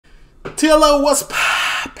TLO, what's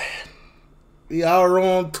poppin'? We are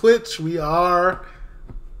on Twitch. We are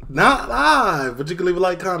not live, but you can leave a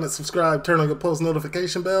like, comment, subscribe, turn on your post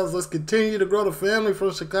notification bells. Let's continue to grow the family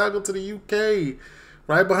from Chicago to the UK.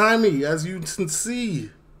 Right behind me, as you can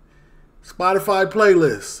see, Spotify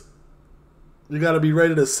playlist. You got to be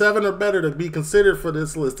rated a 7 or better to be considered for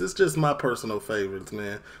this list. It's just my personal favorites,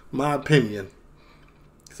 man. My opinion.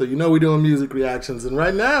 So you know we're doing music reactions. And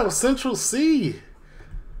right now, Central C.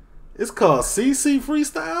 It's called CC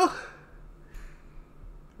Freestyle.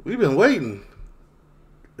 We've been waiting.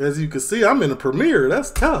 As you can see, I'm in a premiere. That's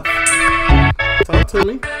tough. Talk to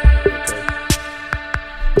me. Okay.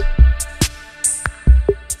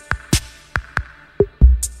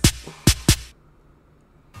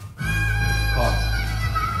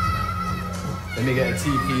 Let me get a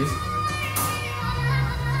tea, please.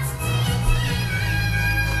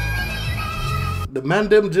 The man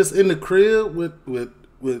them just in the crib with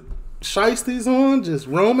shiesties on, just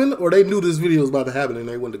roaming, or they knew this video was about to happen and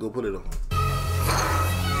they wanted to go put it on.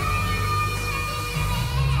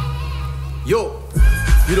 Yo,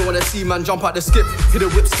 you don't wanna see man jump out the skip. Hit a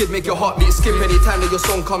whip skid, make your heartbeat skip. Anytime that your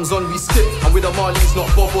song comes on, we skip. And with the Marley's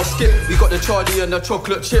not Bob or Skip. We got the Charlie and the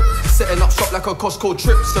chocolate chip. Setting up shop like a Costco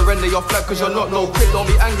trip. Surrender your flag cause you're not no crip. Don't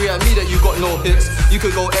be angry at me that you got no hits. You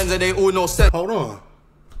could go ends and they all know sense. Hold on.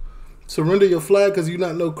 Surrender your flag cause you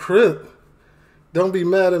not no crip. Don't be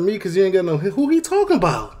mad at me cause you ain't got no hit. Who he talking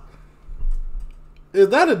about? Is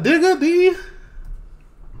that a digger, D?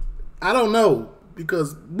 I don't know.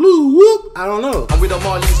 Because blue whoop, I don't know. And with the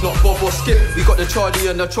Marley's not Bob or Skip. We got the Charlie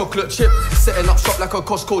and the chocolate chip. Setting up shop like a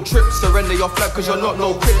Costco trip. Surrender your flag cause you're not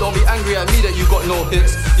no crip. Don't be angry at me that you got no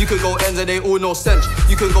hits. You could go ends and they all know sense.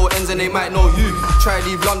 You could go ends and they might know you. Try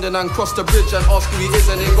leave London and cross the bridge and ask who he is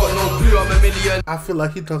and they got no clue. I'm a million. I feel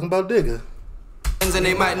like he talking about digger. And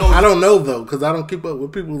they might know. I don't know though, because I don't keep up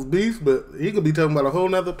with people's beef, but he could be talking about a whole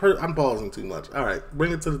nother person. I'm pausing too much. Alright,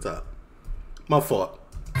 bring it to the top. My fault.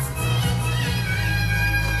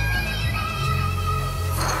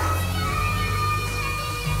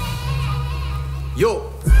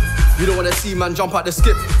 Yo, you don't wanna see man jump out the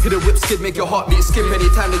skip. Hit a whip skid, make your heartbeat skip.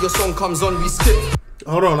 Anytime that your song comes on, we skip.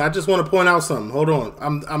 Hold on, I just want to point out something. Hold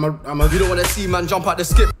on, You don't wanna see man jump out the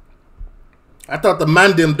skip. I thought the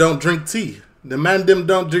man them don't drink tea. The man them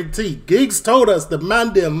don't drink tea. Gigs told us the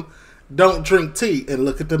man them don't drink tea, and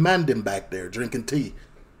look at the man them back there drinking tea.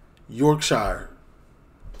 Yorkshire.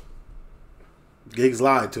 Gigs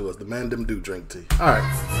lied to us. The man them do drink tea. All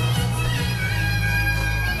right.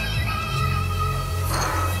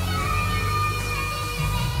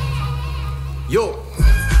 Yo,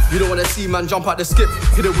 you don't wanna see man jump out the skip.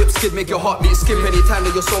 Hit a whip skid, make your heartbeat skip. Anytime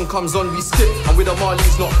that your song comes on, we skip. And with the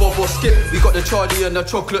Marley's not Bob or Skip. We got the Charlie and the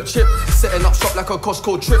chocolate chip. Setting up shop like a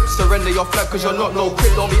Costco trip. Surrender your flag cause you're not no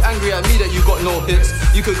crip. Don't be angry at me that you got no hits.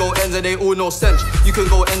 You could go ends and they all know sense. You could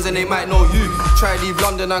go ends and they might know you. Try leave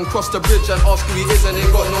London and cross the bridge and ask who he is and they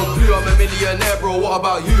got no clue. I'm a millionaire, bro, what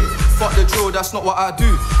about you? Fuck the drill, that's not what I do.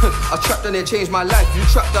 I trapped and it changed my life. You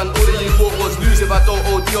trapped and all that you thought was lose. If I don't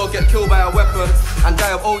OD or get killed by a weapon and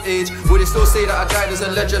die of old age, would they still say that I died as a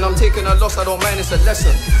legend? I'm taking a loss, I don't mind, it's a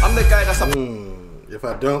lesson. I'm the guy that's a if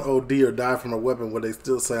I don't OD or die from a weapon, would they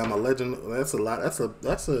still say I'm a legend? That's a lot. That's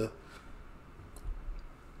a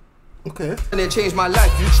okay. And it changed my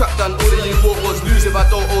life. You trapped and all that you thought was lose. If I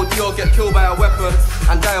don't OD or get killed by a weapon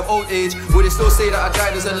and die of old age, would they still say that I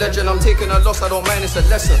died as a legend? I'm taking a loss, I don't mind, it's a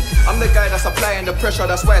lesson. I'm the guy that's applying the pressure,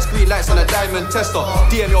 that's why it's green lights on a diamond tester.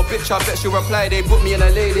 DM your bitch, I bet she'll reply. They put me in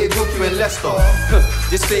LA, they book you in Leicester.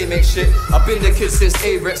 This fame ain't shit. I've been the kid since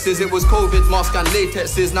A-Rexes. It was COVID mask and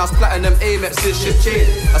latexes. Now it's platinum Amexes. Shit changed.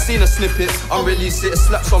 I seen a snippet, unreleased it.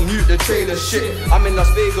 Slaps on mute, the trailer shit. I'm in Las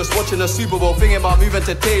Vegas watching a Super Bowl, thinking about moving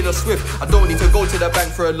to Taylor Swift. I don't need to go to the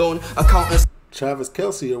bank for a loan. Accountants Travis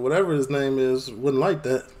Kelce or whatever his name is wouldn't like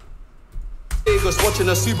that. Vegas watching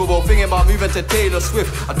a Super Bowl, thinking about moving to Taylor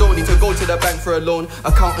Swift. I don't need to go to the bank for a loan.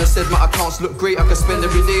 Accountant said my accounts look great, I can spend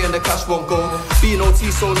every day and the cash won't go. Being OT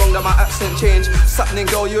so long that my accent changed. Sapning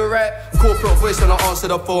girl, you alright? Corporate voice when I answer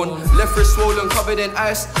the phone. Left wrist swollen, covered in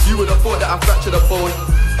ice. You would have thought that I fractured a bone.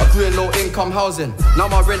 I grew in low income housing. Now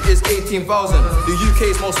my rent is 18,000. The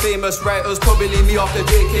UK's most famous writers probably me after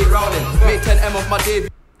J.K. Rowling. Made 10M off my debut.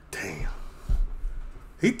 Damn.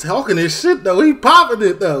 He talking his shit though. He popping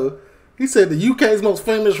it though. He said the UK's most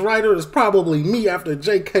famous writer is probably me after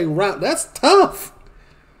J.K. Rowling. That's tough.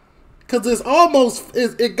 Because it's almost,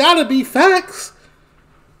 it gotta be facts.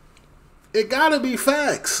 It gotta be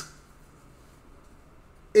facts.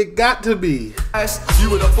 It got to be. You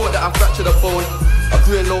would have thought that I fractured a bone. I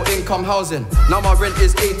grew in low income housing, now my rent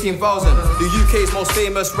is 18,000. The UK's most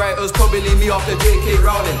famous writers probably leave me after J.K.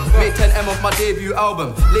 Rowling. Made 10M off my debut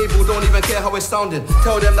album, label don't even care how it's sounding.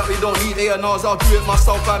 Tell them that we don't need A&Rs, I'll do it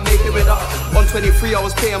myself and make it without. On 23 I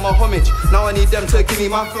was paying my homage, now I need them to give me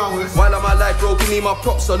my flowers. While I'm alive bro, give me my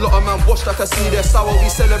props, a lot of man washed I can see they're sour. We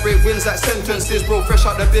celebrate wins like sentences bro, fresh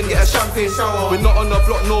out the bin get a champagne shower. We're not on the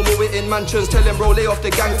block no more, we're in mansions, tell them bro lay off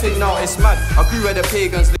the gang thing now, it's mad. I grew where the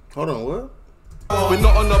pagans. Hold on, what? We're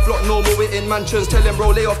not on the block no more, we're in mansions, tell them bro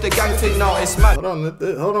lay off the gang thing now, it's mad.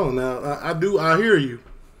 Hold on now, I hear you.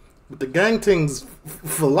 But the gang thing's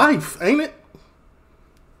for life, ain't it?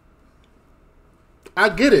 I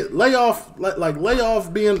get it. Lay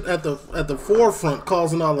off being at the forefront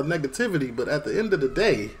causing all the negativity, but at the end of the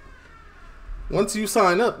day, once you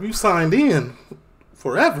sign up, you signed in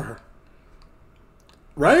forever.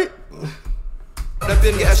 Right? The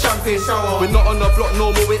bin get a champagne shower. We're not on the block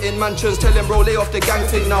no more, we're in mansions, tell them bro lay off the gang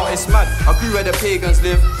thing now, it's mad. I grew where the pagans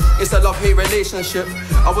live, it's a love-hate relationship.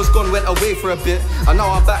 I was gone, went away for a bit, and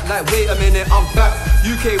now I'm back like wait a minute, I'm back.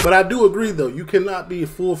 UK. But I do agree though, you cannot be a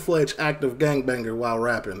full-fledged active gangbanger while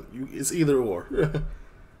rapping. It's either or.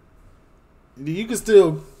 You can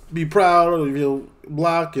still be proud of your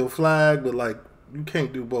block, your flag, but like you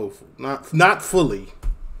can't do both. Not fully.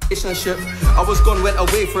 I was gone, went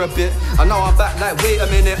away for a bit, and now I'm back like wait a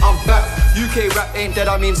minute, I'm back. UK rap ain't dead,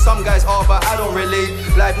 I mean some guys are, but I don't relate.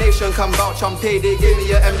 Live Nation come vouch, I'm paid, they gave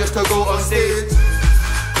me a M just to go on stage.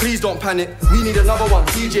 Please don't panic, we need another one,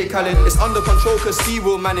 DJ Khaled. It's under control cause Steve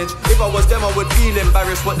will manage. If I was them I would feel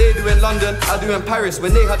embarrassed. What they do in London, I do in Paris.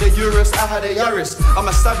 When they had a Urus, I had a Yaris. I'm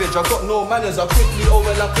a savage, I got no manners. I quickly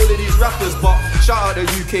overlap all of these rappers. But shout out the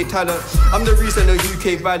UK talent, I'm the reason the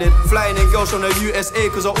UK valid. Flying in girls from the USA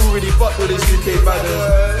cause I already fucked with these UK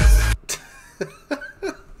badders.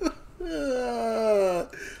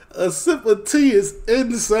 A sip of tea is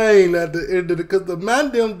insane at the end of it because the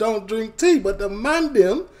man them don't drink tea, but the man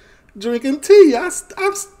them drinking tea.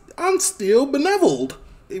 I'm still benevoled,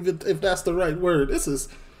 if that's the right word. This is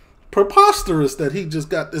preposterous that he just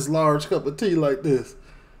got this large cup of tea like this.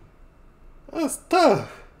 That's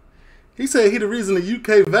tough. He said he the reason the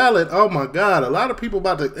UK valid. Oh my God, a lot of people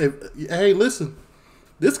about to. Hey, listen,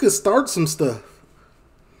 this could start some stuff.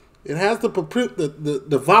 It has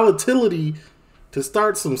the volatility to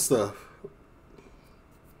start some stuff.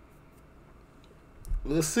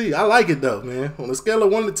 Let's see. I like it though, man. On a scale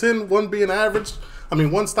of 1 to 10, 1 being average, I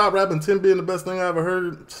mean 1 stop rapping, 10 being the best thing I ever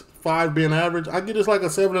heard, 5 being average, I get this like a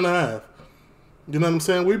 7.5. You know what I'm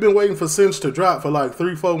saying? We've been waiting for Cinch to drop for like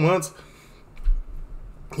 3-4 months.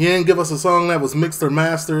 He didn't give us a song that was mixed or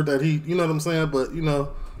mastered that he, you know what I'm saying? But you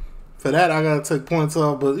know, for that I gotta take points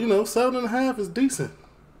off. But you know, 7.5 is decent.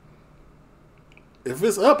 If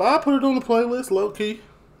it's up, I'll put it on the playlist, low-key.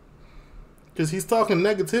 Because he's talking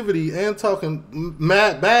negativity and talking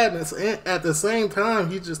mad badness. And at the same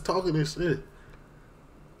time, he's just talking this shit.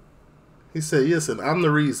 He said, listen, I'm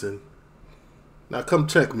the reason. Now come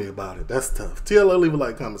check me about it. That's tough. TLO, leave a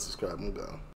like, comment, subscribe. I'm gone.